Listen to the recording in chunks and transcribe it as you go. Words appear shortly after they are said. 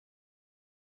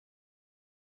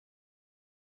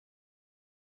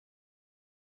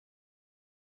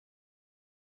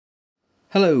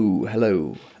Hello,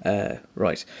 hello.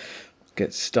 Right,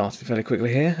 get started fairly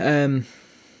quickly here.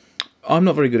 I'm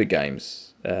not very good at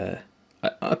games.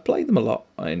 I play them a lot.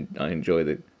 I enjoy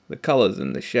the colours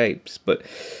and the shapes, but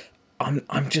I'm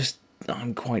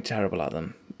quite terrible at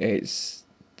them. It's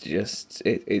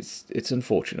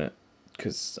unfortunate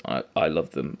because I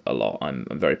love them a lot. I'm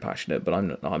very passionate, but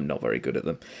I'm not very good at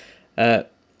them.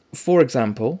 For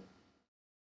example,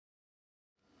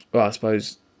 well, I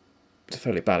suppose it's a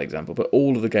fairly bad example, but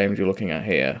all of the games you're looking at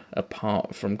here,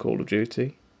 apart from Call of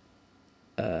Duty,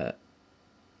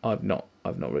 I've not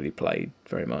really played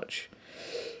very much.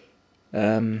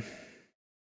 Yeah,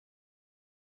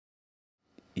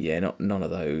 not none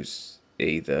of those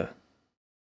either.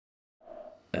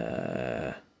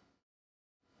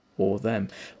 Or them.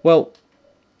 Well,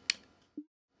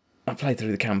 I played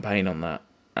through the campaign on that,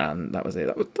 and that was it.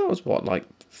 That was what, like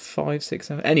 5, 6,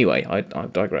 7. Anyway,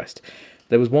 I've digressed.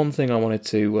 There was one thing I wanted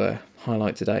to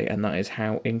highlight today, and that is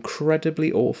how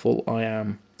incredibly awful I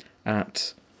am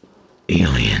at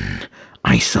Alien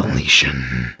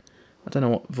Isolation. I don't know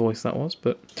what voice that was,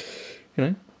 but you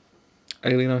know,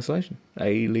 Alien Isolation.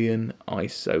 Alien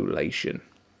Isolation.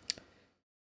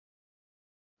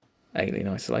 Alien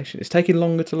Isolation. It's taking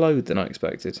longer to load than I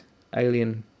expected.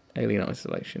 Alien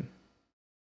Isolation.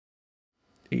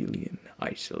 Alien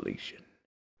Isolation.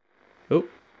 Oh.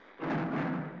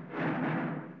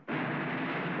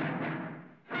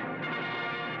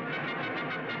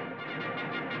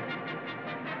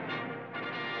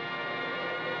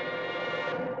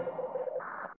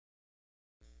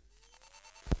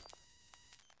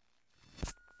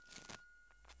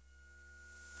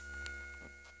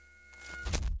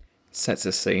 Sets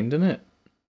a scene, doesn't it?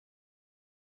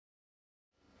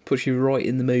 Puts you right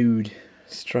in the mood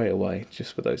straight away,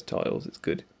 just with those titles. It's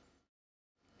good.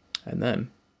 And then,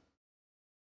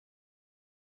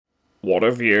 what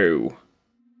a view!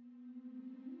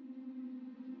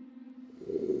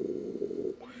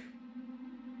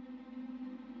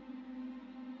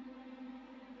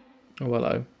 Oh,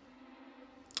 hello.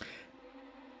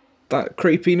 That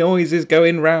creepy noise is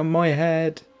going round my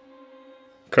head.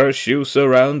 Curse you,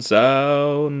 surround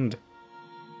sound!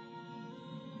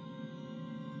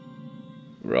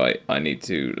 Right, I need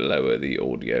to lower the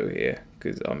audio here,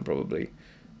 because I'm probably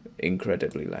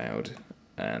incredibly loud,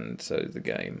 and so is the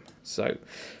game. So,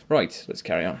 right, let's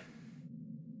carry on.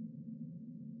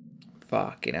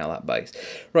 Fucking hell, that bass.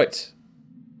 Right.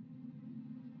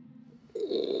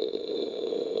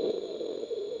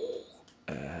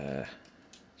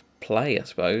 Play, I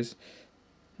suppose.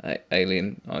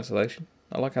 Alien Isolation.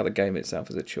 I like how the game itself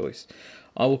is a choice.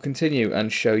 I will continue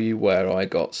and show you where I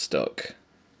got stuck.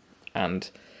 And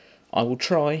I will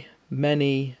try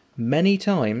many, many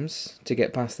times to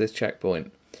get past this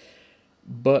checkpoint.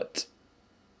 But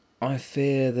I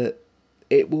fear that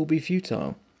it will be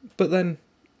futile. But then,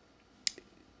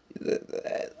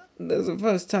 there's a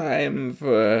first time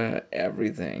for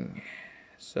everything.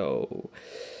 So,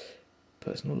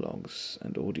 personal logs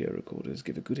and audio recorders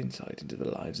give a good insight into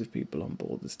the lives of people on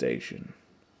board the station.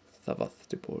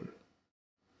 Sevastopol.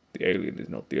 The alien is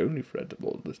not the only threat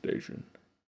aboard the station.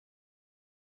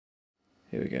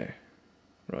 Here we go.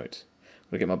 Right. I'm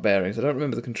going to get my bearings. I don't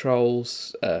remember the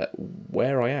controls,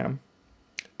 where I am,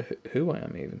 who I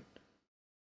am even.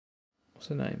 What's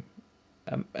her name?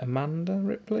 Amanda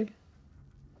Ripley?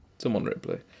 Someone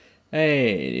Ripley.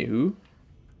 Anywho.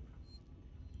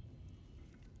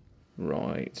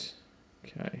 Right.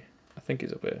 Okay. I think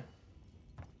it's up here.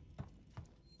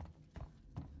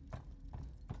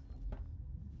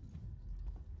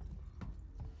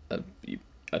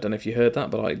 I don't know if you heard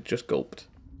that, but I just gulped.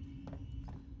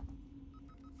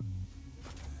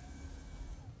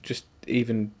 Just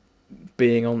even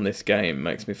being on this game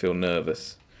makes me feel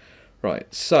nervous. Right,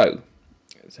 so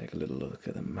let's take a little look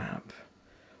at the map.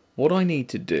 What I need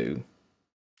to do...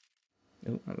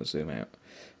 Oh, I will zoom out.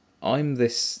 I'm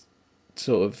this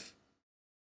sort of...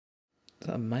 Is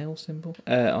that a male symbol?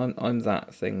 I'm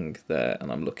that thing there,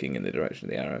 and I'm looking in the direction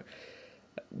of the arrow.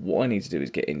 What I need to do is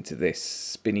get into this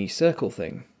spinny circle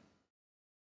thing.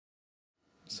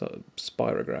 Sort of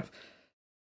spirograph.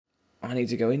 I need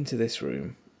to go into this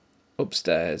room,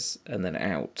 upstairs, and then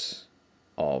out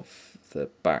of the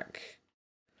back.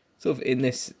 Sort of in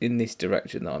this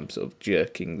direction that I'm sort of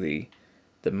jerking the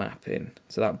map in.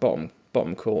 So that bottom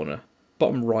corner,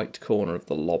 bottom right corner of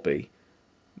the lobby,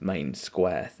 main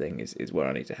square thing is where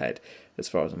I need to head, as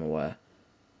far as I'm aware.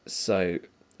 So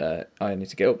I need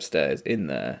to get upstairs in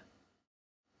there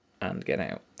and get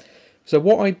out. So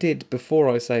what I did before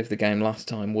I saved the game last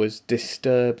time was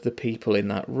disturb the people in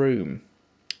that room.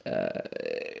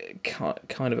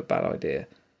 Kind of a bad idea.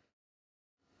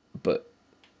 But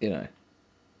you know,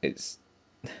 it's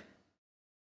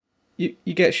you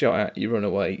get shot at, you run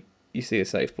away, you see a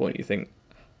save point, you think,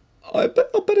 I'd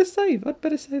better save. I'd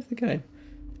better save the game.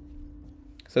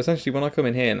 So essentially, when I come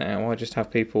in here now, I just have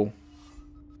people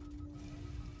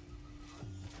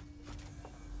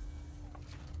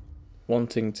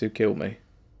wanting to kill me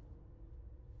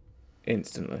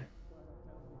instantly.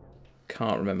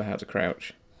 Can't remember how to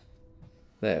crouch.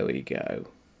 There we go.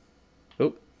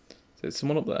 Oh, so there's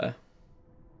someone up there.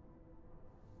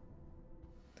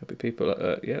 There'll be people.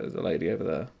 Yeah, there's a lady over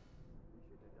there.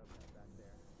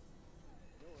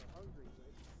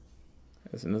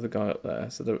 There's another guy up there.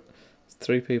 So there's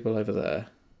 3 people over there.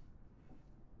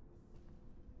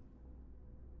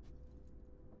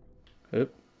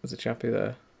 Oop, there's a chappie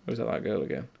there. Or is that girl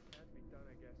again?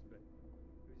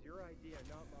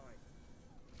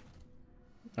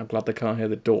 I'm glad they can't hear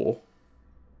the door.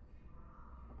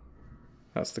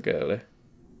 That's the girlie.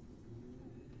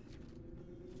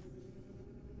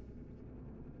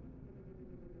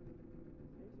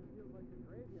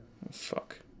 Oh,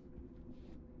 fuck.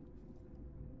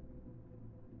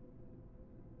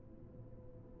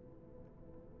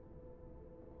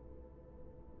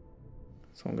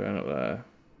 Someone going up there.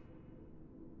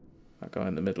 That guy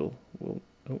in the middle will...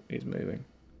 Oh, he's moving.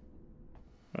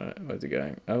 Right, where's he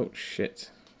going? Oh, shit.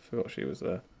 Forgot she was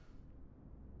there.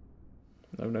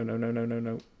 No, no, no, no, no, no,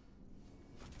 no.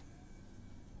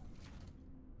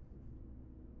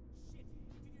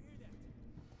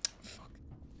 Fuck.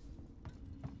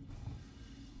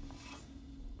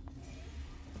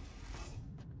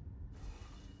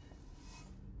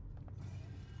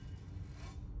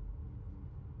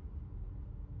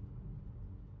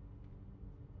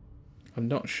 I'm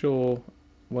not sure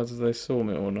whether they saw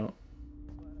me or not.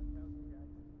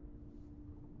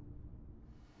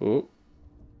 Oh.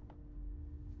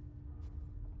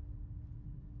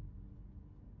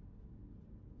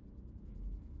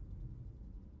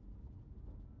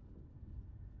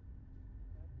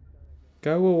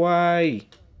 Go away!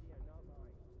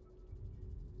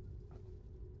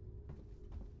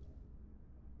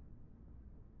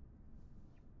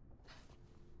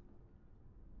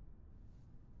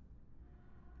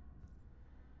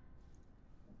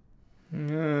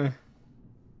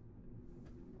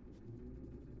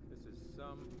 This is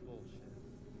some bullshit.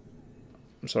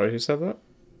 I'm sorry, who said that?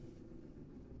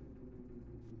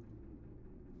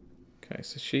 Okay,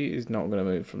 so she is not going to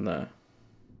move from there.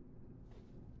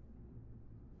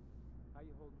 How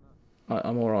you holding up?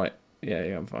 I'm alright. Yeah,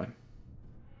 I'm fine.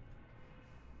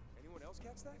 Anyone else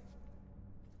catch that?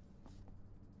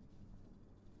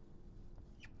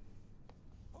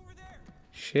 Over there!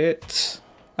 Shit.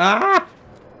 Ah!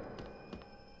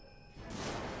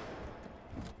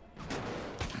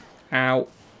 Ow.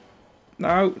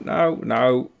 No, no,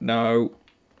 no, no.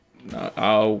 No.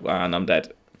 Oh, and I'm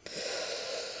dead.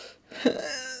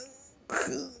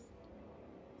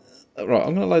 Right,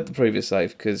 I'm going to load the previous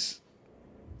save because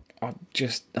I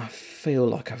feel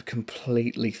like I've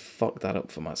completely fucked that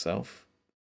up for myself.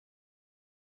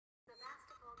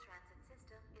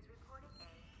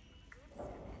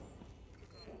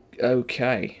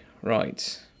 Okay, right.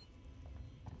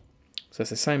 So it's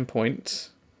the same point,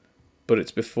 but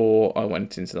it's before I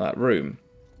went into that room.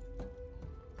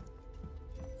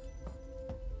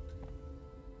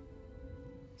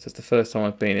 So it's the first time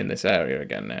I've been in this area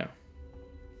again now.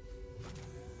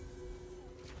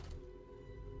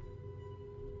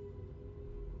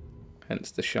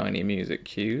 Hence the shiny music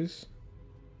cues.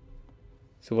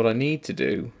 So what I need to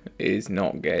do is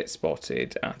not get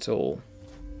spotted at all.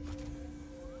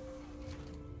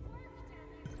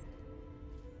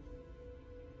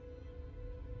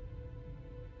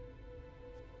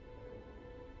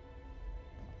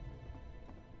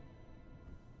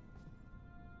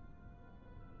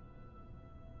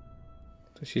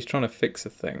 So she's trying to fix a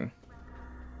thing.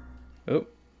 Oh,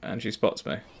 and she spots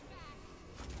me.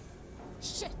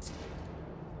 Shit!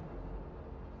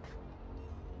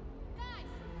 Guys,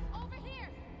 over here!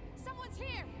 Someone's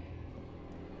here!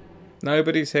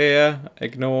 Nobody's here.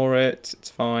 Ignore it.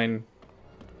 It's fine.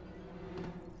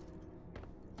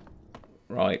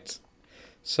 Right.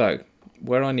 So,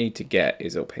 where I need to get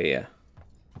is up here.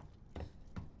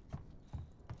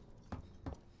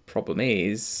 Problem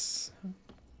is,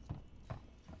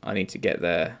 I need to get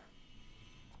there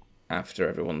after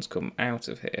everyone's come out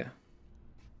of here.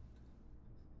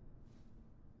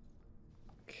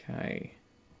 Okay.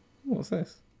 What's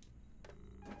this?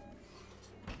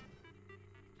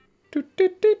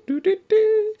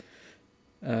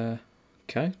 Okay,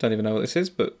 don't even know what this is,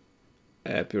 but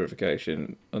air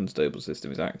purification unstable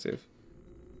system is active.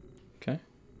 Okay.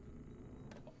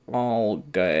 I'll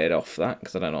get off that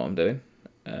because I don't know what I'm doing.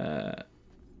 I'll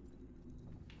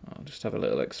just have a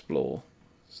little explore.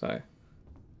 So,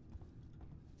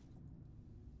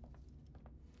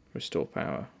 restore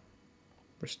power.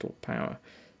 Restore power.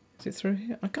 Is it through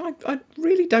here? I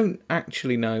really don't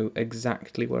actually know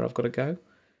exactly where I've got to go,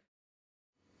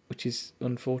 which is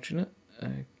unfortunate.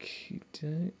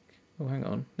 Okey-doke. Oh, hang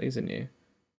on. These are new.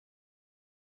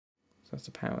 So that's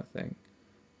the power thing.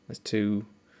 There's two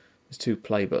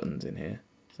play buttons in here,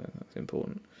 so that's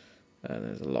important.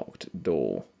 There's a locked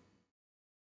door.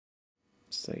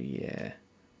 So yeah,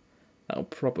 that'll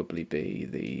probably be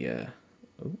the.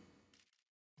 Oh.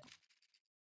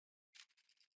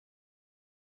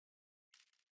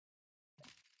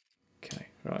 Okay,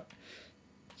 right.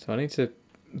 So I need to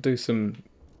do some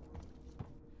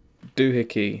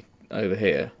doohickey over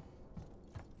here.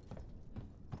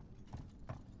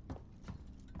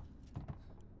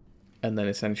 And then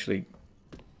essentially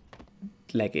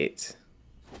leg it.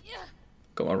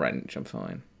 Got my wrench, I'm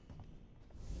fine.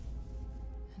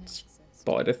 And it says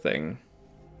Spider thing.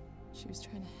 she was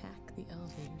trying to hack the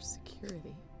elevator's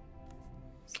security.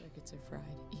 Circuits are fried,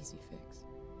 easy fix.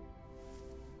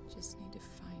 Just need to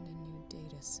find a new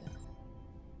data cell.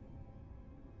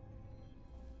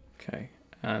 Okay,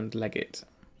 and leg it.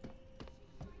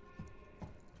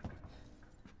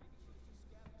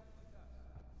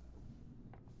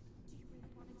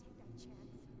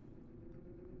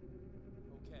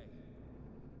 Okay.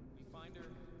 We find her,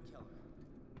 kill her.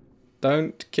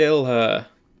 Don't kill her.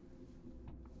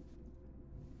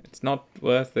 It's not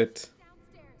worth it.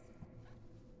 Downstairs.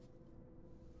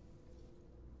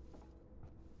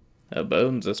 Her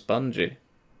bones are spongy.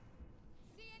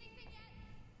 See anything yet?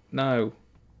 No.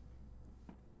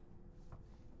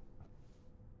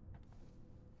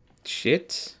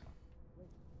 Shit.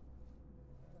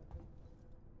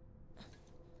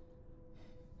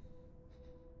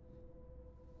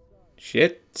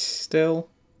 Shit, still.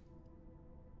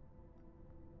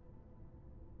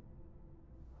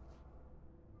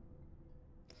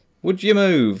 Would you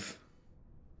move?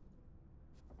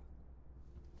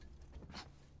 I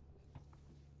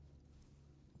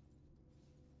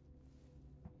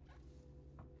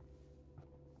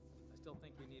still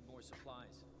think we need more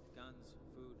supplies. Guns,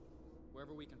 food,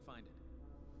 wherever we can find it.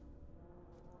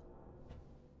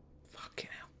 Fucking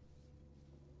hell.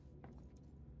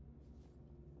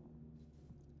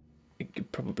 You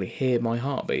could probably hear my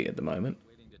heartbeat at the moment.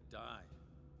 Waiting to die.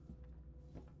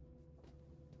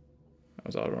 That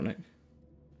was ironic.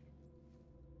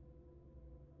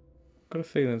 Got a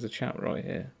feeling there's a chat right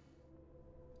here.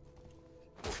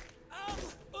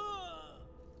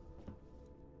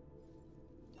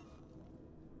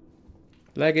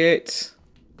 Leg it.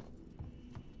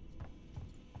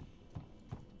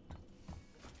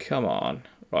 Come on.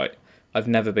 Right. I've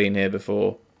never been here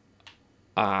before.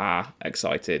 Ah,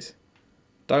 excited.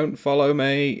 Don't follow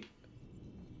me.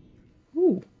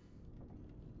 Ooh.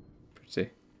 Pretty.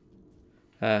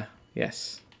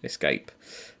 Yes. Escape.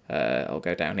 I'll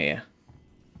go down here.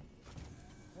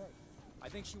 I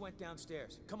think she went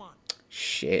downstairs. Come on.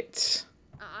 Shit.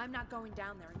 I'm not going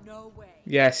down there. No way.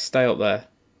 Yes, stay up there.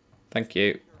 Thank you.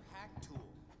 Your hack tool.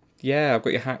 Yeah, I've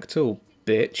got your hack tool,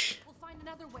 bitch. We'll find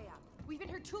another way out. We've been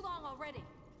here too long already.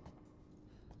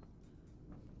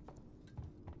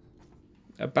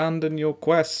 Abandon your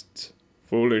quest,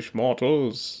 foolish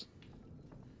mortals.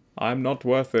 I'm not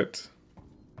worth it.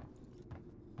 I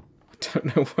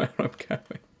don't know where I'm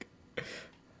going.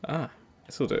 Ah,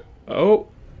 this'll do. Oh!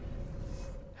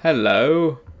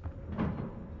 Hello!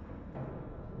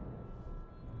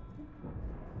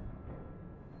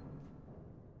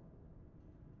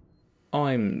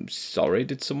 I'm sorry,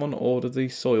 did someone order the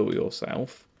soil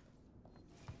yourself?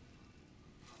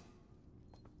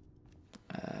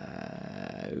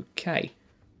 Okay.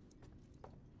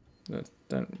 I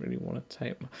don't really want to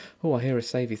take my... Oh, I hear a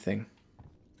savey thing.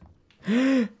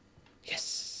 Yes,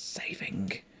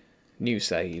 saving. New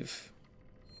save.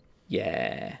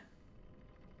 Yeah.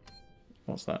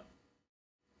 What's that?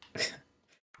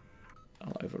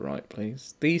 I'll overwrite,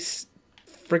 please. These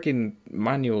friggin'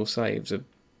 manual saves are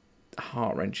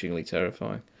heart-wrenchingly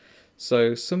terrifying.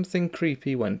 So, something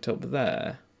creepy went up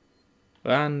there.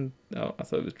 And... Oh, I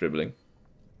thought it was dribbling.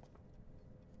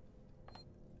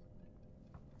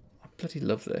 I bloody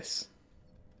love this.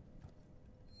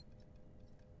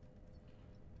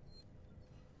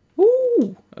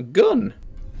 Ooh! A gun!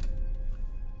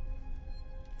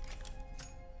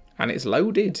 And it's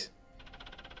loaded.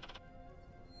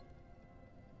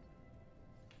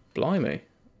 Blimey.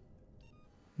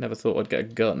 Never thought I'd get a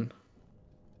gun.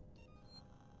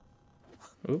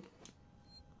 Oop.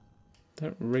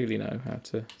 Don't really know how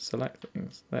to select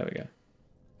things. There we go.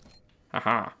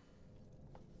 Haha.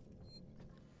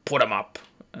 Put them up.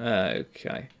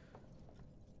 Okay.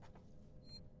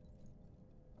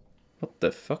 What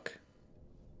the fuck?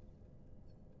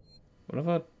 What have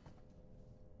I...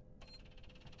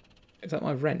 Is that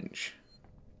my wrench?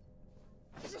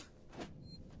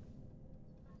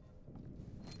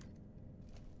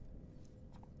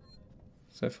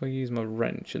 So if I use my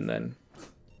wrench and then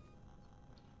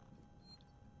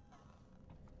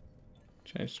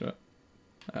change to it,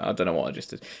 I don't know what I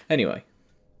just did. Anyway,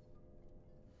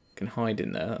 can hide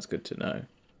in there. That's good to know.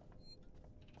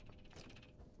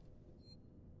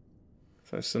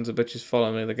 If those sons of bitches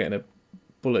follow me, they're getting a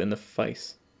bullet in the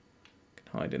face.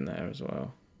 Can hide in there as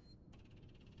well.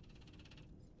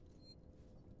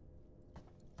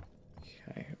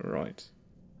 Okay, right.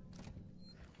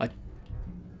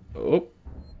 Oh.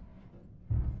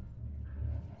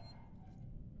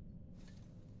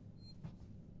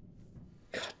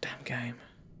 Goddamn game.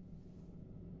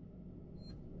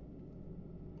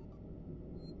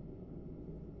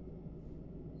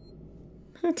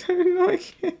 I don't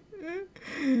like it.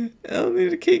 I'll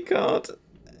need a key card.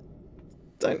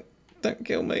 Don't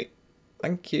kill me.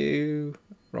 Thank you.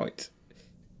 Right.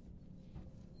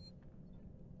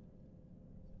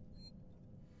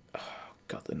 Oh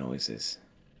god, the noises.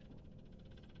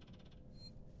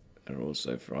 They're all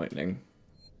so frightening.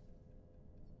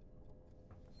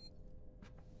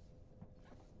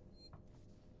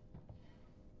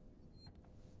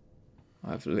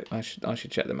 I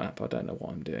should check the map. I don't know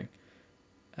what I'm doing.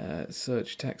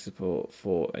 Search tech support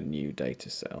for a new data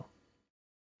cell.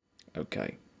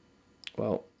 Okay.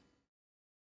 Well.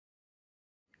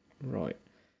 Right.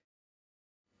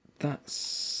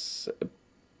 That's a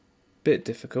bit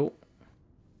difficult.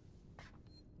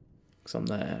 Because I'm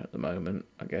there at the moment,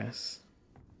 I guess.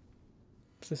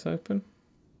 Is this open?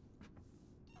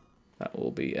 That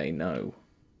will be a no.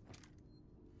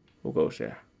 We'll go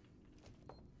there.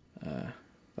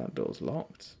 That door's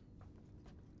locked.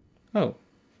 Oh,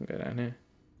 I can go down here.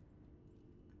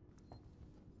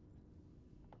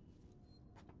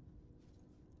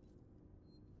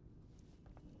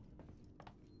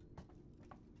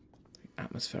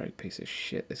 Atmospheric piece of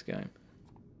shit, this game.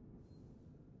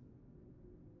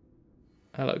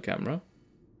 Hello, camera.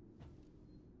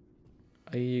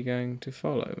 Are you going to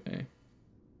follow me?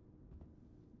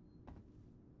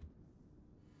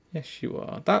 Yes, you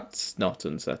are. That's not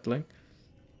unsettling.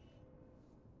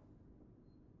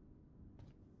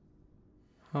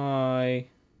 Hi.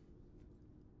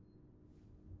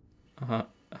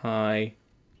 Hi.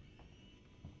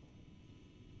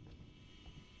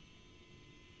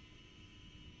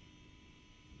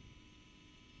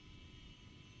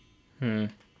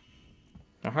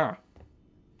 Aha.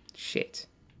 Shit.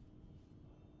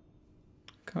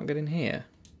 Can't get in here.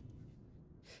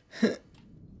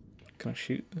 Can I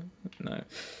shoot them? No.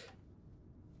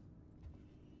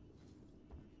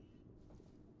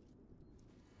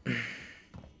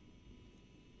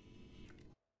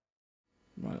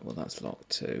 Right, well that's locked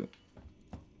too.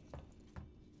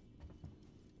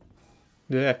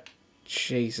 Yeah.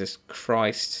 Jesus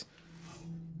Christ.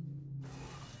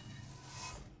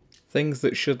 Things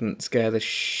that shouldn't scare the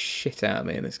shit out of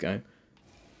me in this game.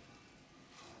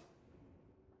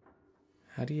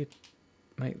 How do you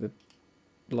make the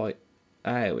light?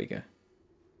 There we go.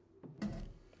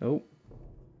 Oh.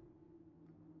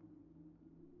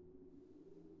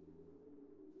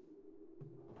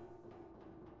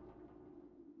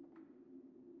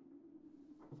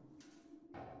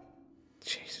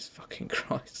 Jesus fucking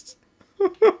Christ. I'm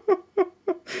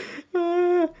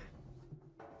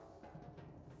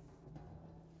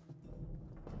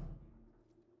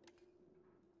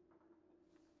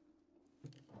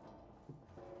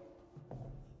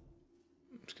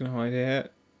just gonna hide here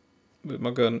with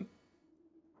my gun.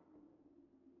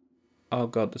 Oh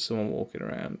god, there's someone walking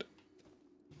around.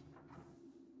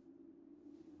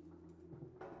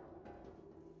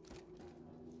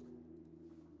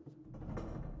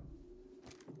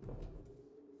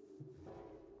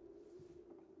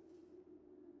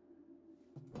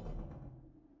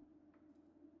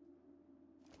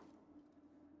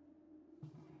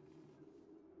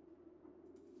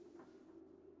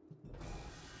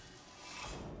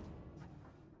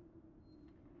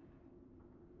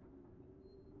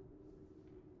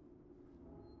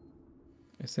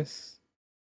 Is this?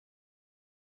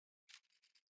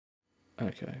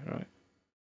 Okay, right.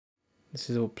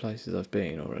 This is all places I've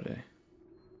been already.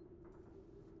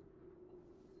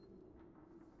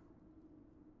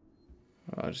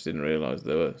 I just didn't realise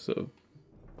there were sort of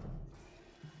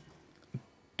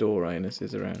door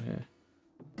anuses around here.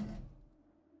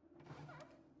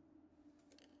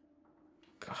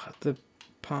 The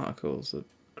particles are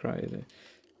crazy.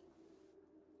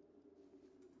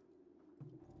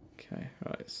 Okay,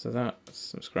 right, so that's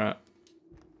some scrap.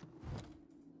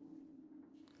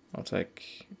 I'll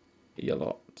take your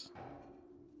lot.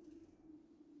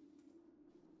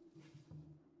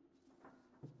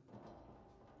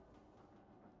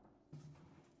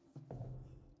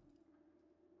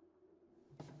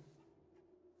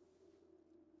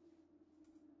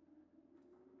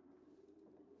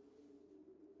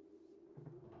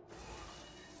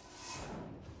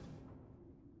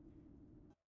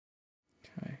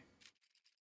 Okay.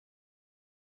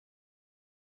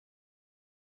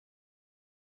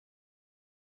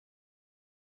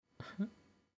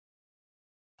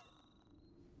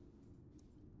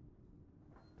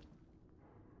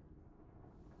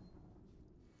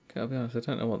 Okay, I'll be honest, I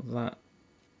don't know what that...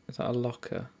 Is that a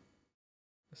locker?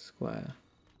 A square?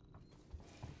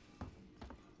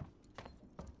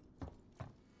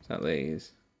 Is that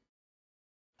these?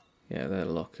 Yeah, they're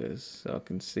lockers, so I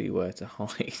can see where to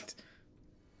hide.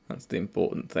 That's the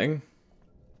important thing.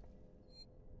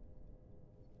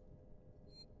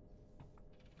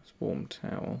 That's warm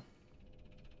towel.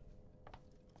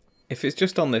 If it's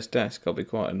just on this desk, I'll be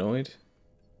quite annoyed.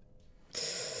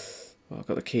 Well, I've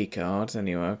got the key cards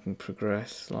anyway, I can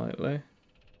progress slightly.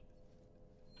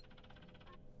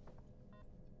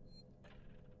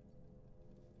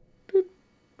 Doot,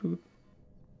 doot.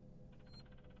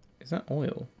 Is that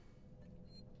oil?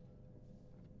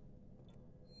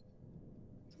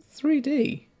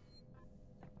 3D?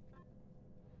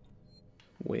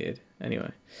 Weird.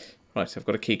 Anyway. Right, I've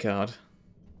got a key card.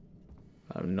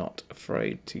 I'm not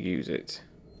afraid to use it.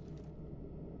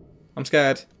 I'm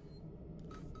scared.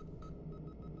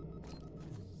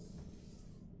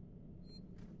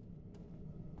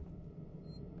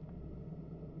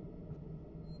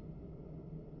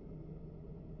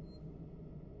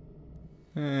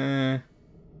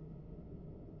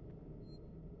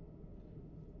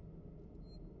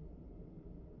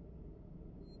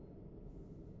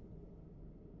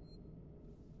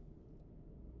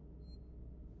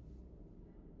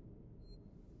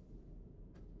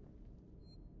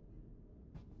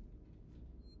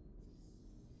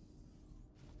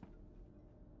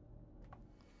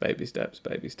 Baby steps,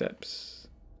 baby steps.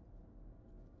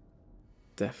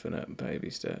 Definite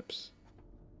baby steps.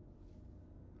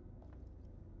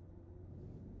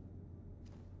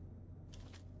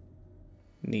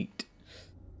 Neat.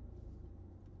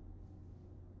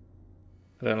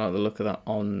 I don't like the look of that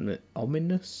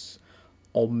ominous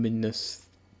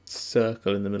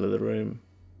circle in the middle of the room.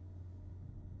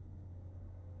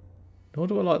 Nor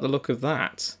do I like the look of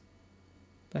that.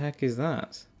 The heck is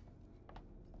that?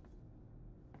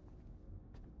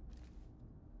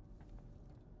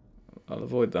 I'll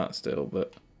avoid that still,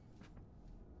 but...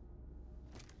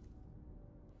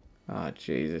 Ah,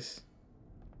 Jesus.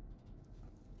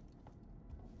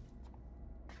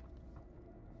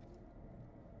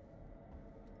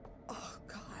 Oh,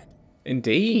 God.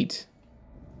 Indeed.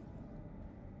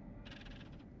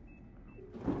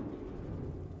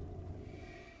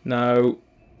 No.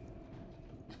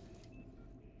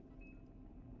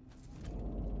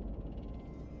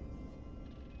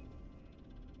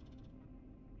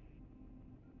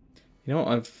 You know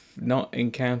what? I've not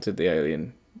encountered the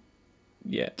alien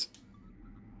yet.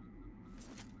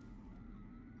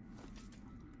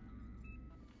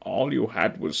 All you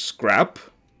had was scrap?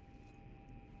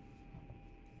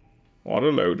 What a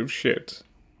load of shit.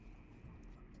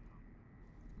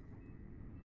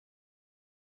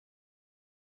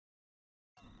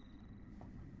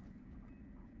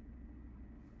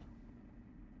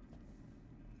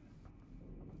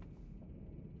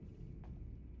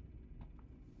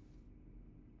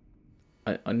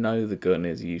 I know the gun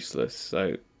is useless,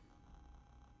 so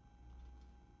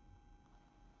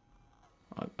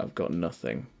I've got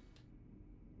nothing.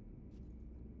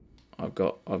 I've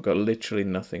got literally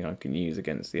nothing I can use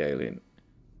against the alien,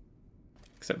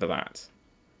 except for that,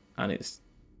 and it's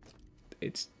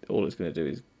all it's going to do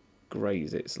is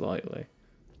graze it slightly.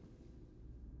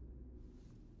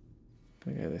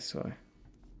 I'm gonna go this way.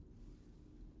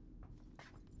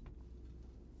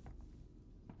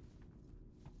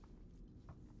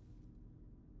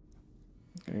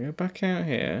 I'm gonna go back out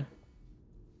here.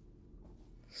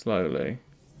 Slowly.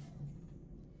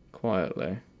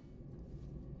 Quietly.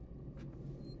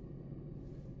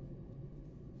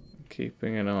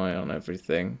 Keeping an eye on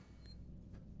everything.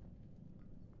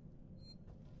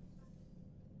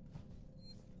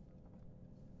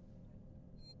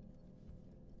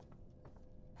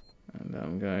 And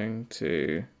I'm going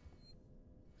to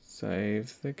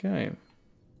save the game.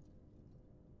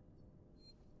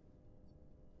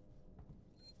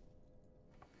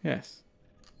 Yes.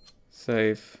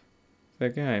 Save the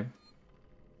game.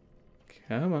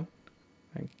 Come on.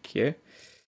 Thank you.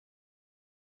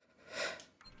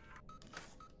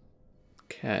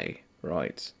 Okay,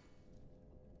 right.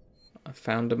 I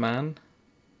found a man.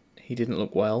 He didn't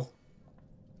look well.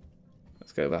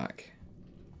 Let's go back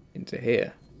into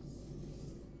here.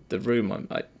 The room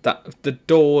the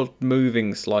door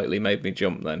moving slightly made me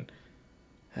jump then.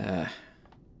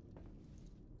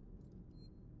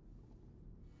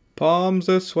 Palms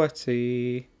are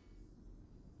sweaty.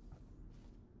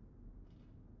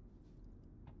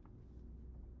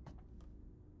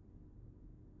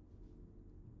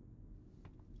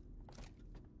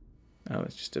 Oh,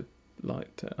 it's just a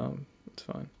light. That's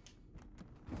fine.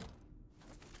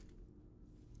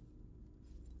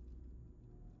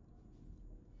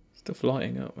 Stuff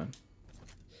lighting up, man.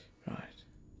 Right.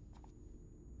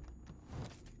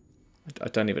 I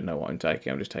don't even know what I'm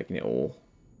taking. I'm just taking it all.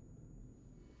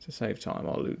 To save time,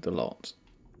 I'll loot the lot.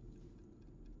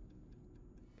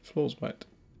 Floor's wet.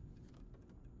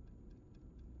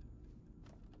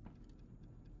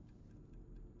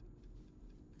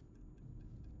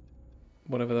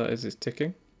 Whatever that is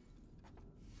ticking.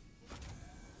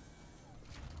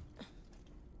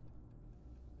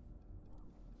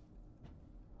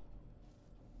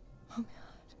 Oh god.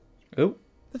 Oh.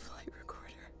 The flight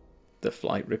recorder. The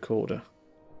flight recorder.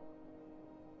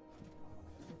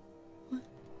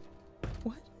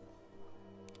 What?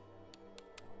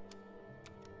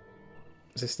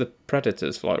 Is this the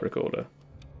Predator's flight recorder?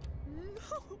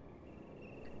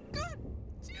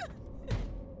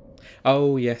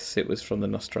 Oh yes, it was from the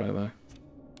Nostromo.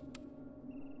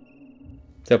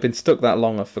 So I've been stuck that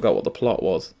long I forgot what the plot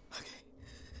was. Okay.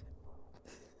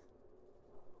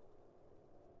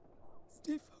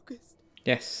 Stay focused.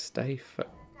 Yes, stay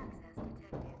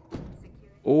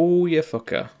oh, you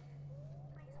fucker.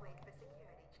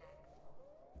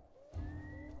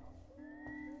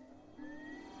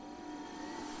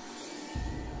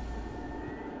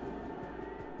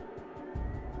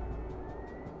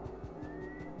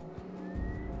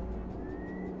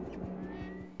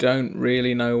 Don't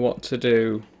really know what to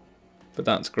do, but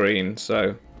that's green,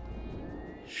 so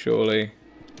surely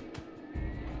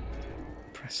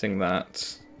pressing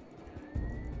that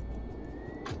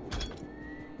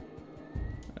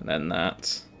and then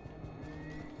that.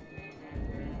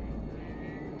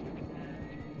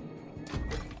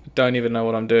 Don't even know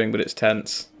what I'm doing, but it's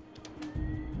tense.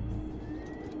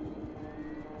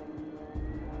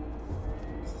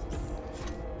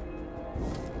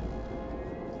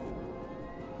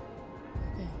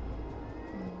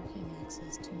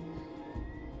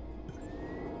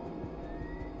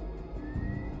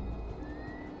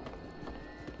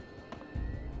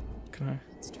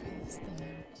 Let's try this thing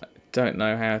out. Don't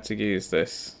know how to use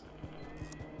this.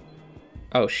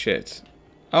 Oh shit.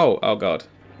 Oh god.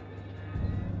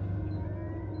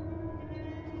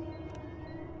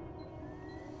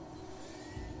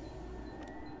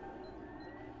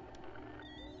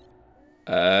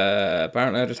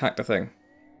 Apparently I just hacked a thing.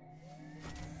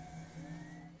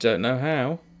 Don't know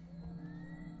how.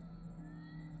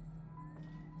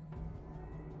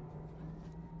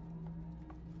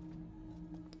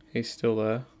 He's still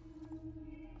there.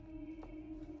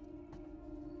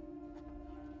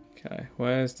 Okay,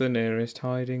 where's the nearest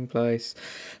hiding place?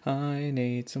 I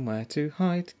need somewhere to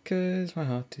hide, 'cause my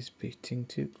heart is beating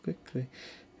too quickly.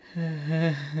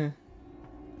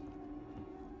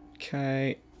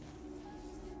 Okay.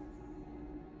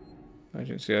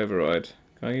 Emergency override.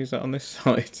 Can I use that on this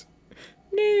side?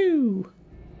 No!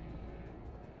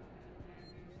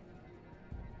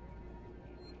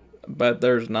 Bet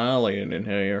there's an alien in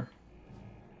here.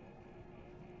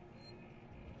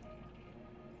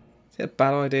 Is it a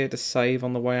bad idea to save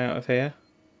on the way out of here?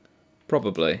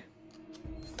 Probably.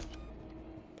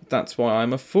 But that's why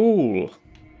I'm a fool.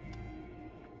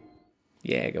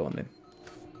 Yeah, go on then.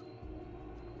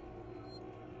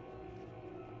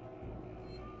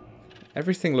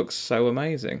 Everything looks so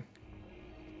amazing.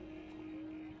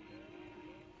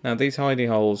 Now these hidey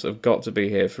holes have got to be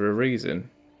here for a reason.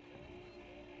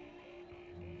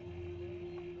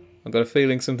 I've got a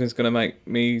feeling something's going to make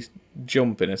me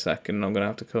jump in a second and I'm going to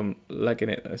have to come legging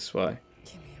it this way.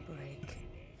 Give me a break.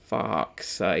 Fuck's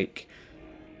sake.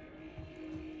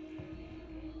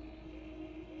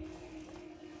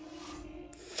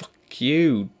 Fuck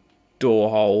you, door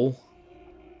hole.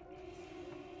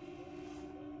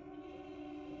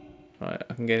 Right,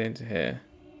 I can get into here.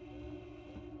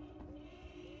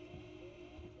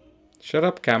 Shut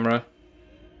up, camera.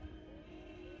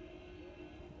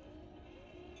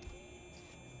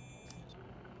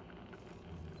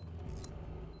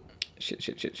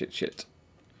 Shit.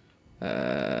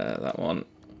 That one.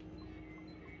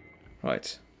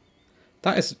 Right.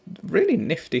 That is really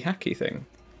nifty hacky thing.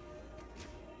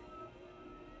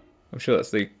 I'm sure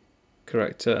that's the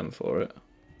correct term for it.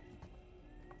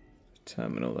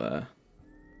 Terminal there.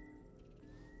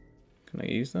 Can I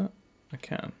use that? I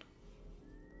can.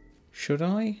 Should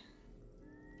I?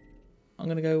 I'm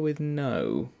going to go with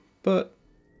no. But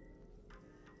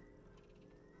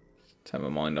turn my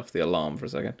mind off the alarm for a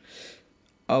second.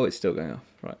 Oh, it's still going off.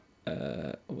 Right.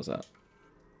 What was that?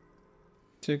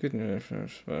 Too good.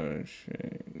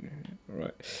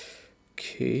 Right.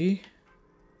 Key.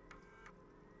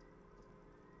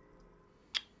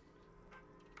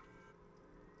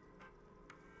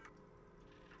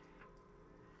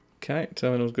 Okay,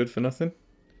 terminal's good for nothing.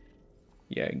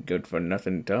 Yeah, good for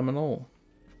nothing terminal.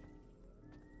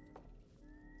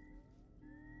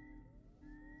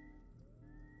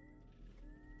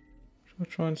 Shall I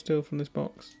try and steal from this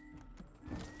box?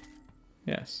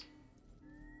 Yes.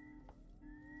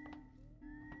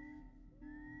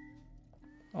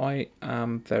 I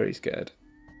am very scared.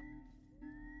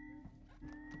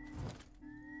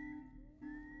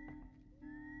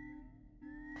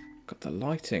 Got the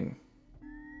lighting.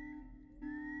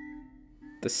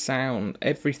 The sound,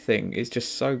 everything is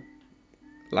just so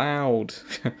loud.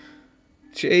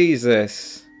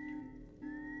 Jesus.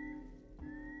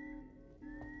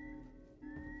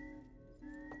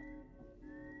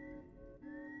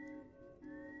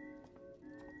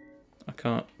 I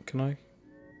can't, can I? I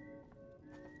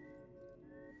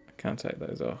can't take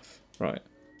those off. Right.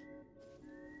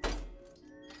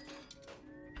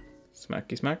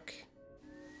 Smacky smack.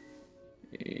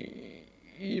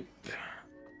 Yep.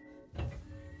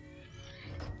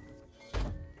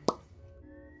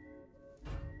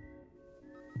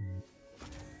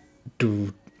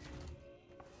 Dude.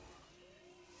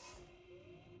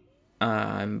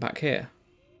 I'm back here.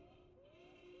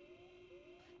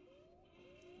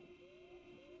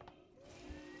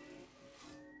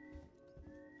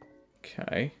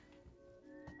 Okay.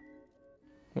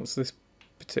 What's this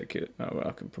particular... Oh, well,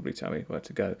 I can probably tell me where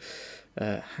to go.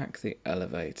 Hack the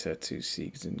elevator to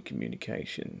Season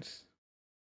Communications.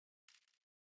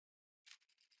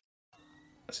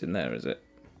 That's in there, is it?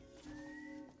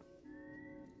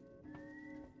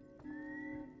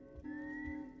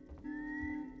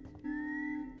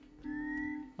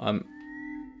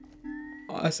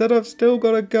 I said I've still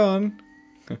got a gun.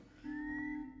 God,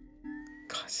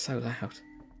 it's so loud.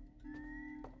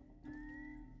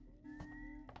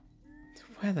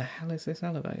 Where the hell is this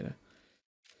elevator?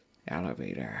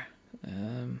 Elevator.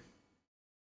 So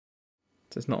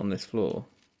it's not on this floor.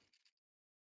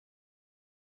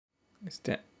 It's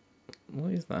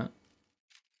what is that?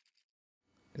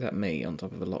 Is that me on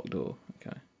top of a locked door?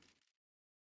 Okay.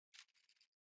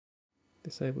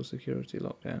 Disable security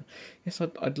lockdown. Yes,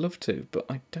 I'd love to, but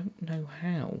I don't know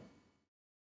how.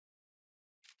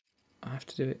 I have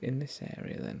to do it in this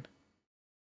area then.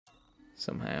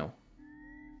 Somehow.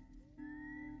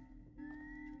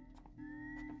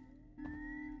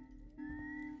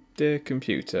 Dear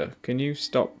computer, can you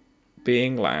stop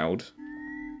being loud?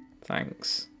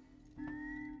 Thanks.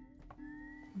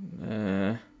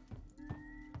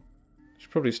 Should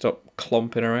probably stop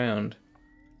clomping around.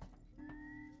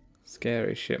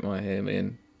 Scary shit might hear me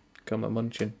and come a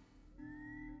munching.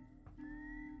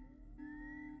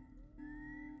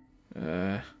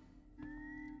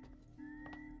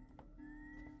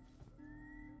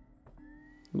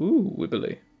 Ooh,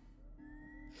 wibbly.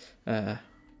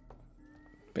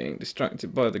 Being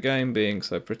distracted by the game being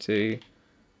so pretty.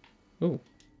 Ooh.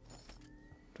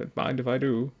 Don't mind if I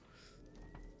do.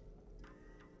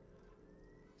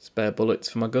 Spare bullets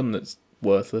for my gun that's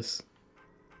worthless.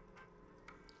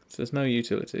 So there's no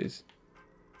utilities.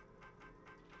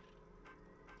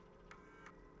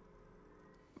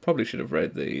 Probably should have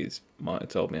read these. Might have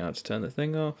told me how to turn the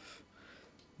thing off.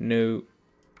 No.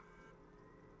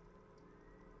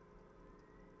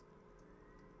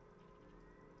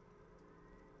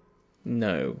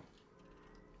 No.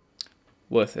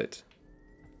 Worth it.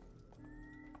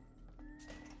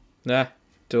 Nah.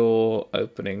 Door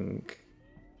opening.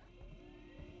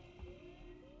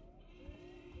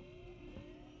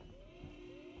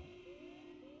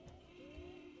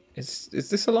 Is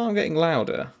this alarm getting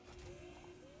louder?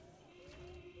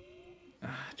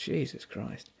 Ah, Jesus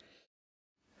Christ.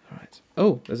 Alright.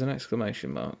 Oh, there's an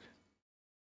exclamation mark.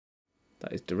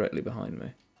 That is directly behind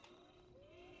me.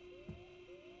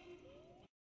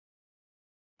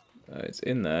 It's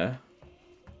in there.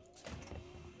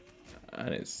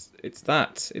 And it's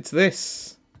that. It's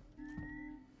this.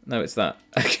 No, it's that.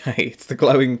 Okay, it's the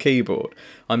glowing keyboard.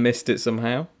 I missed it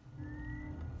somehow.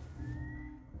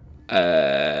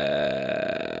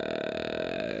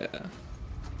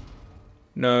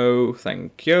 No,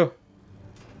 thank you.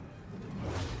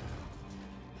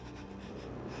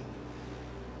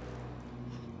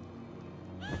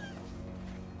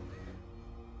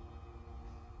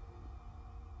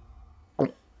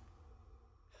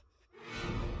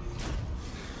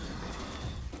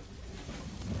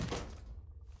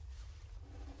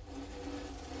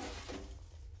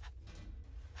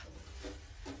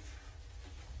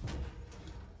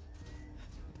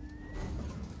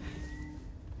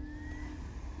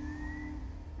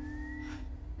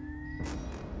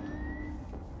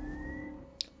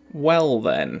 Well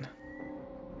then.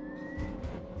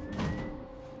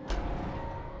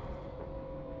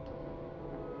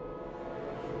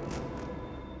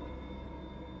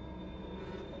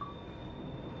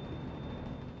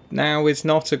 Now is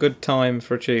not a good time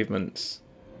for achievements.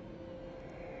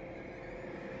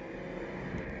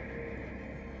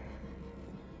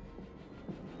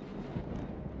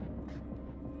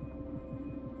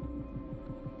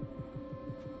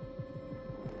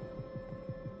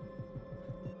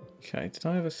 Okay, did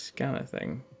I have a scanner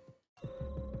thing?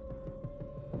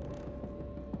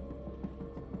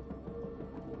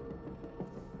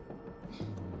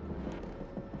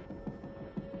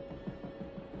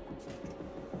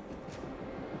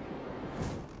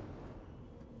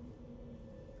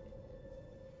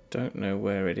 Don't know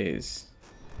where it is.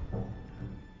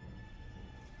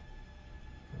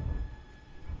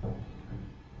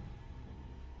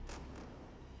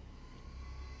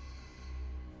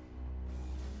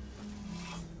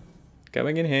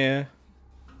 Going in here.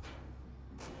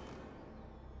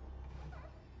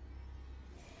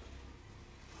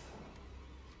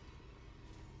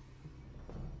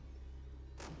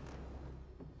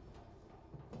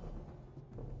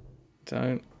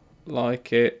 Don't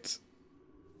like it.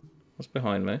 What's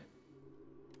behind me?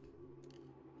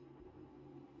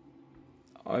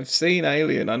 I've seen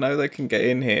Alien. I know they can get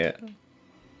in here.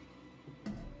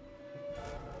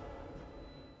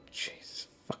 Jesus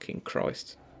fucking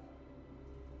Christ.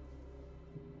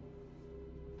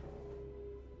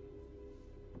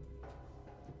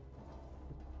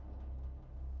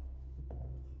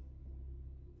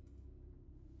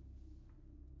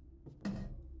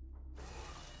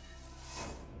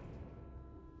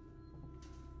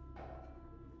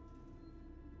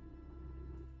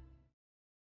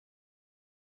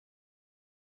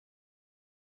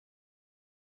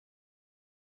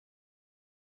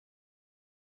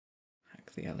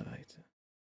 Hack the elevator.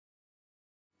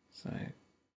 So.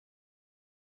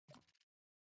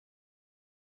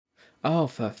 Oh,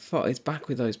 for fuck! It's back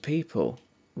with those people.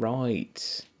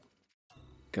 Right.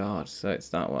 God, so it's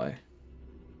that way.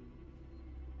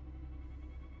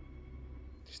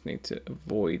 Just need to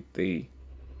avoid the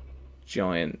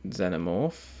giant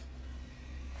xenomorph.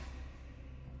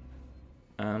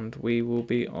 And we will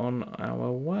be on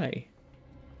our way.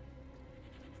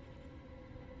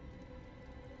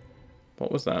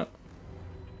 What was that?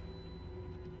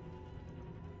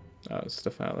 Oh, there's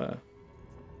stuff out there.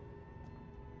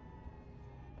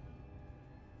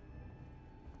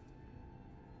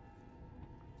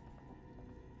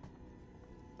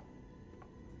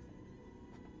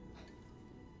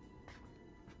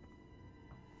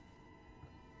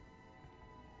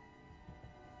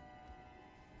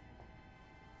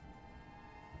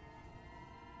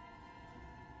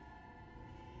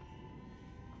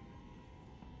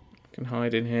 I can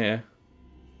hide in here.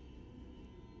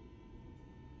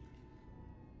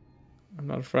 I'm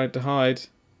not afraid to hide.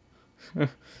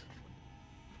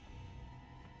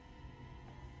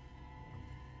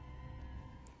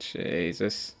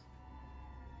 Jesus.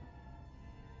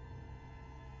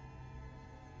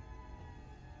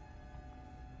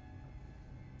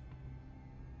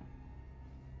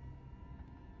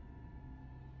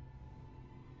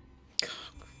 God.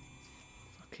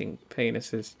 Fucking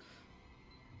penises.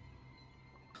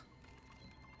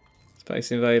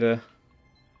 Space Invader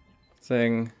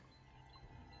thing.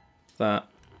 That.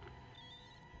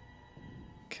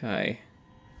 Okay.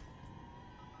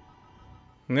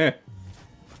 Yeah.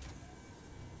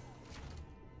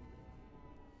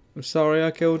 I'm sorry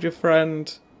I killed your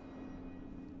friend.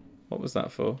 What was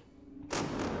that for?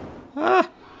 Ah!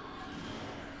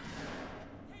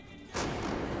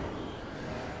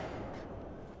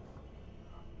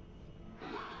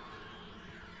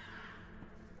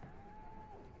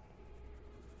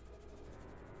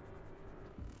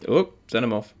 Oh, send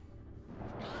him off.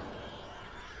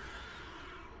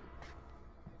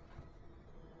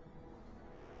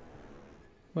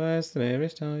 Where's the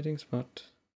nearest hiding spot?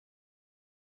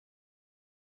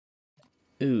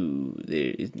 Ooh,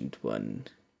 there isn't one.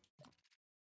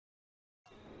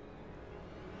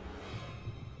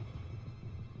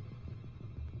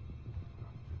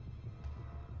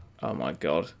 Oh my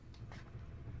god.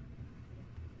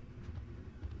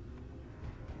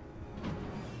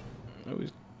 Oh,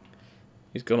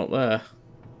 he's gone up there.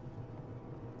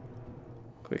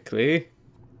 Quickly.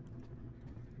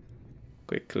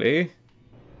 Quickly.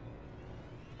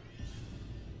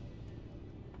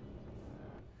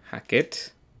 Hack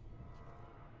it.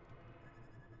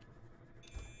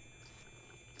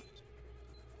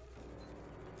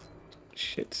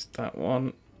 Shit, that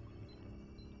one.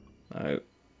 No,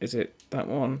 is it that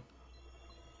one?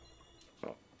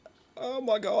 Oh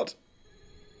my god.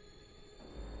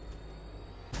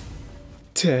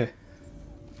 Tuh.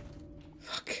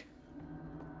 Fuck.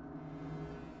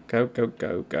 Go, go,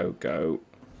 go, go, go.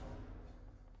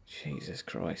 Jesus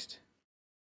Christ.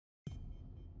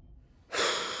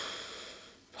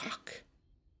 Fuck.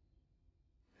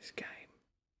 This game.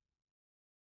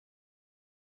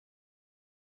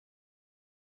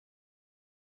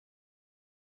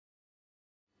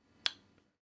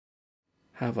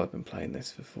 How have I been playing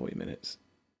this for 40 minutes?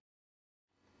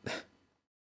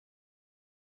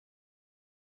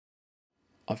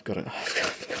 I've got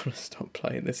to stop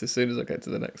playing this as soon as I get to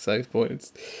the next save point.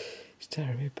 It's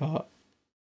tearing me apart.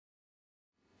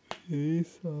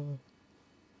 Lisa,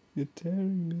 you're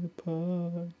tearing me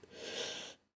apart.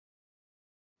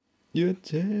 You're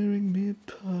tearing me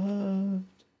apart.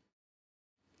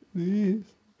 Please.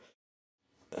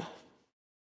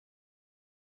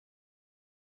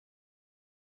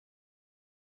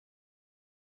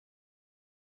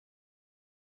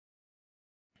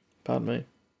 Pardon me.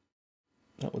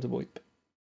 That was a wipe.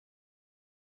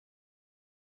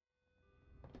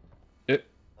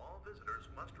 All visitors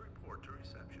must report to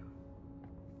reception.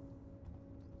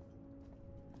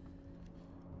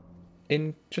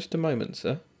 In just a moment,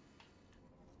 sir.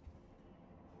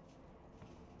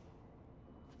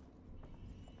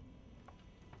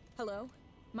 Hello?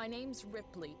 My name's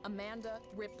Ripley. Amanda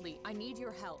Ripley. I need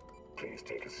your help. Please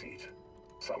take a seat.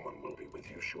 Someone will be with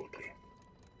you shortly.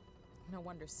 No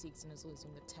wonder Seegson is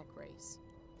losing the tech race.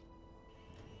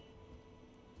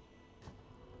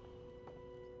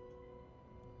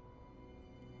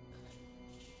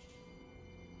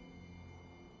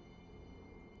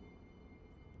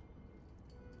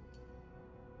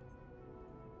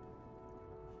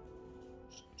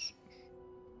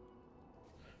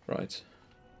 Right.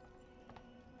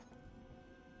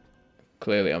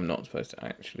 Clearly I'm not supposed to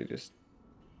actually just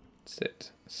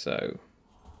sit, so...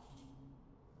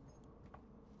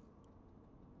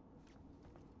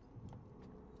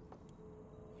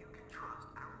 You can trust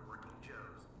our working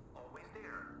Joes. Always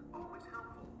there, always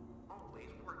helpful, always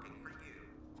working for you.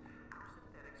 Our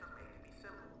synthetics are made to be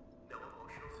simple. No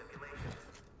emotional simulations,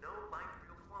 no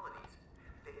life-real qualities.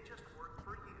 They just work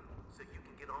for you, so you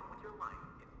can get on with your life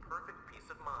in perfect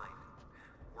peace of mind.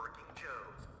 Working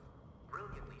Joes.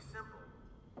 Brilliantly simple.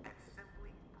 And simply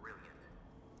brilliant.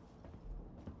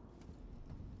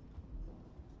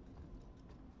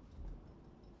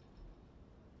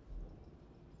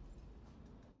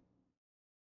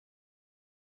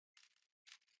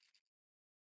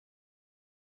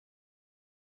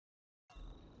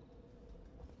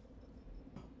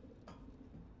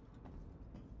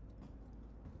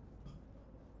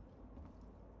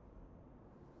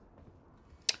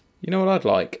 You know what I'd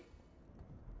like?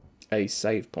 A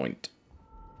save point.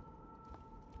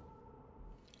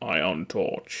 Ion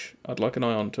torch. I'd like an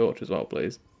ion torch as well,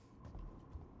 please.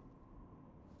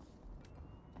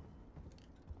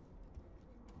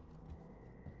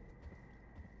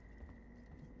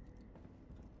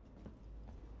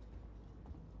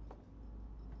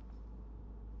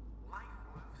 Life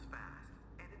moves fast,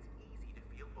 and it's easy to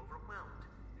feel overwhelmed.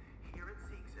 Here at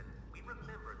Seegson, we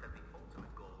remember that the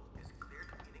ultimate goal is clear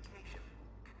communication,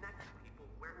 connecting people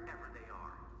wherever they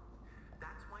are.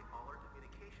 That's why all our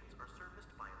communications are serviced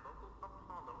by a local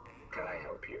Apollo A. Can I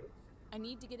help you? I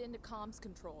need to get into comms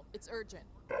control. It's urgent.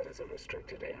 That is a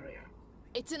restricted area.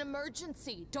 It's an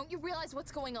emergency. Don't you realize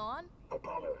what's going on?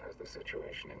 Apollo has the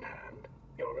situation in hand.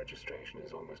 Your registration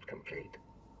is almost complete.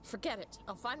 Forget it.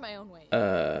 I'll find my own way.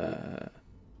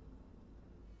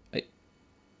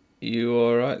 You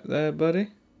alright there, buddy?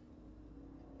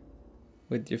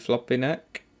 With your floppy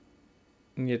neck?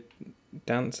 And your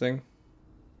dancing?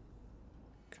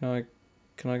 Can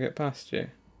I get past you?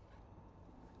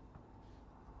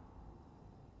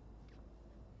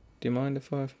 Do you mind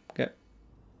if I get...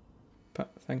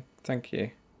 Thank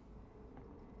you.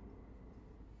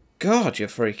 God, you're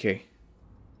freaky.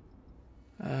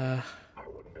 I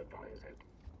wouldn't advise it.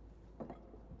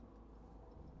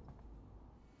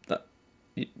 That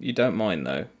you don't mind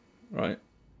though, right?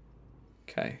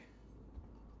 Okay.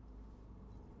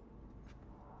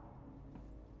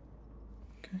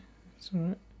 Okay. It's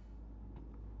alright.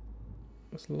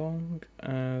 As long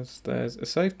as there's a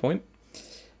save point,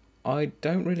 I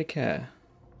don't really care.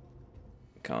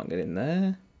 Can't get in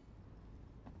there.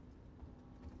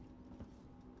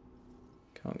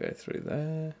 Can't go through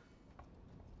there.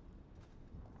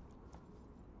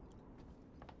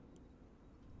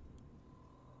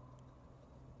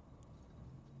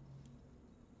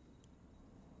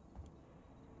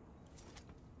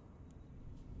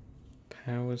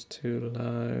 Power's too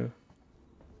low.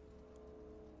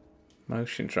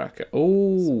 Motion tracker. Some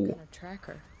Oh, kind of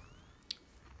tracker.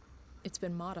 It's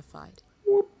been modified.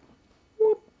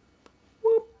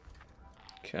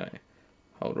 okay.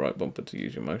 Hold right bumper to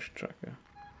use your motion tracker.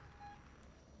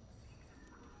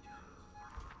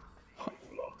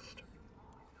 Lost.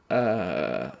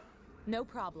 No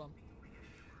problem.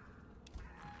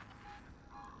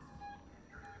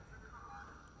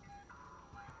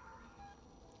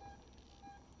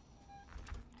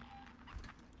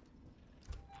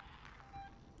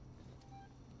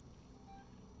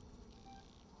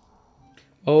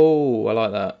 Oh, I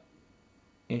like that.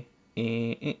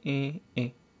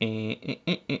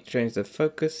 Change the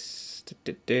focus.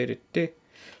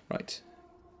 Right.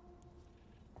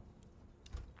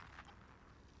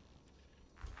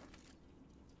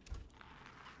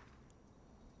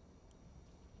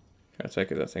 I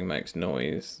take it that thing makes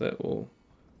noise that will...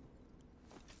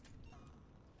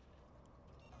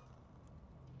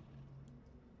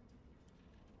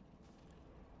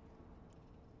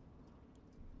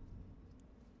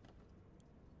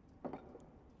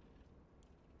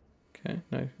 Okay,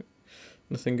 no.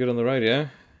 Nothing good on the radio.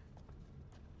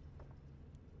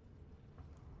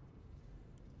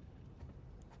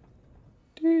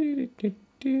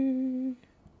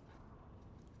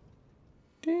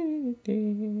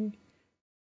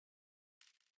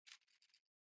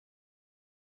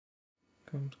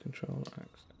 Comms control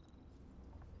access.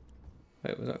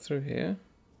 Wait, was that through here?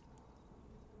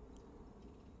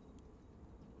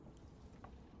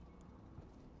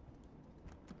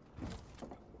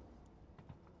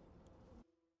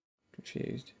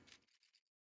 Confused.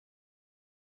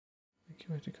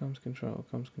 Activated comms control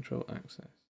access.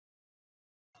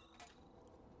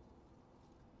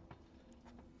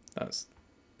 That's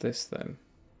this then.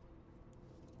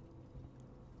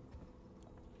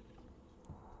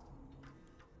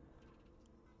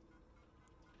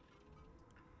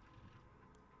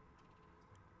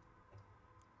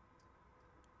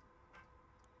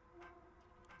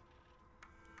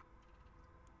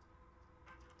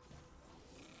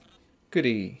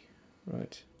 Goody.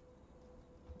 Right.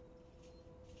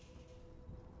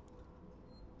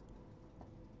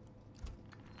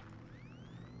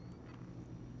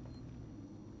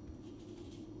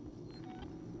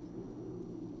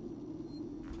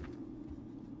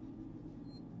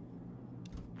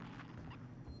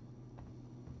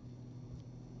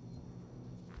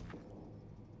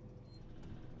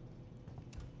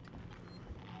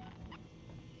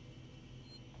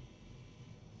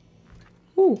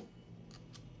 Ooh.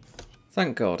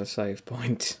 Thank God, a save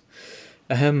point.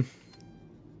 I'm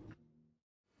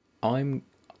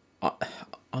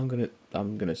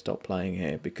gonna stop playing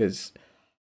here because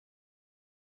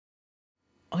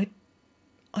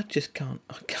I just can't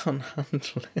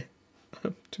handle it.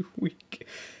 I'm too weak.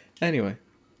 Anyway,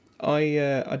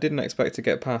 I didn't expect to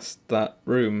get past that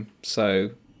room,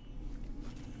 so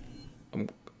I'm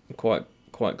quite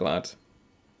glad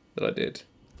that I did.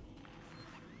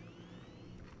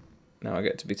 Now I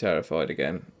get to be terrified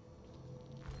again.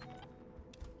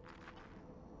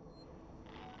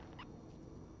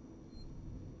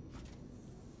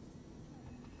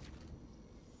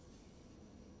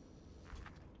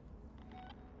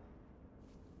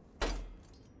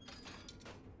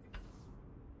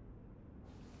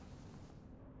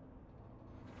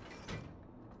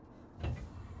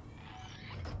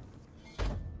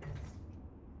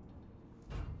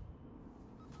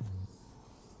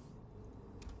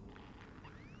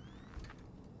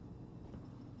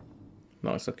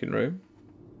 Nice looking room.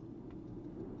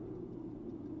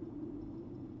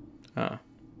 Ah.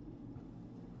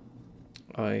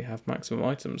 I have maximum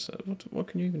items. What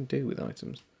can you even do with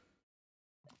items?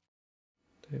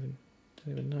 Don't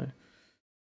even know.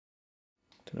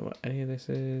 Don't know what any of this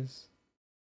is.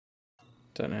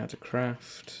 Don't know how to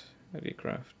craft. How do you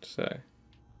craft? So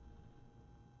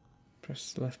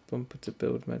press left bumper to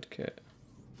build medkit.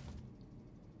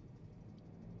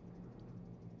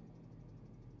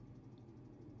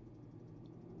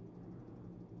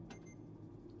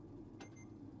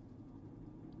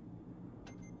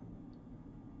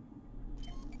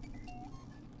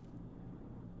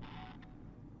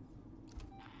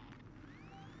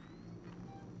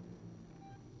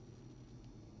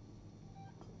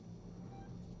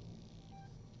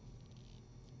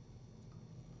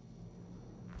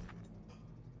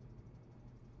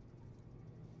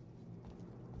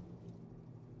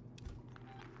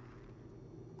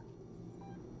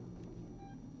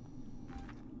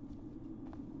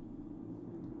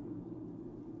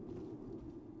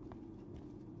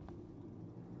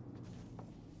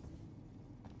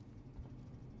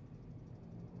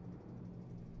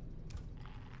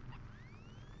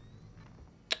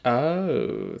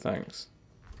 Oh, thanks.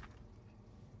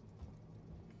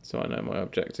 So I know my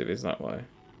objective is that way.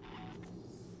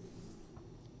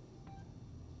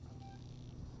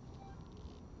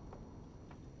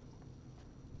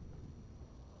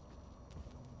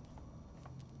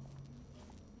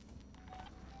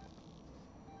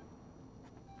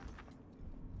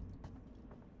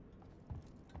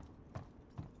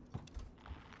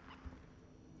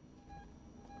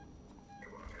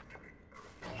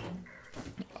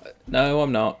 No,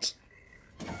 I'm not.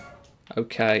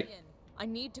 Okay. I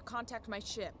need to contact my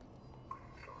ship.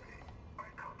 I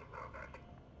can't allow that.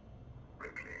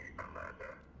 Ripley,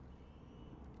 Amanda,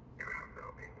 you have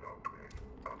now been locked with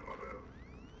Apollo.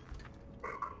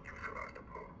 Welcome to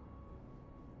Sevastopol.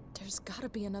 There's gotta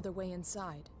be another way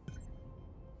inside.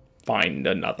 Find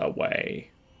another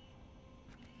way.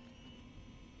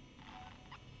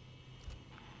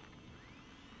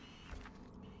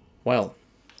 Well,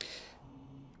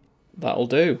 that'll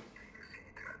do.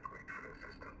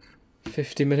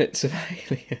 50 minutes of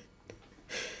Alien.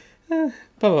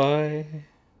 Bye-bye.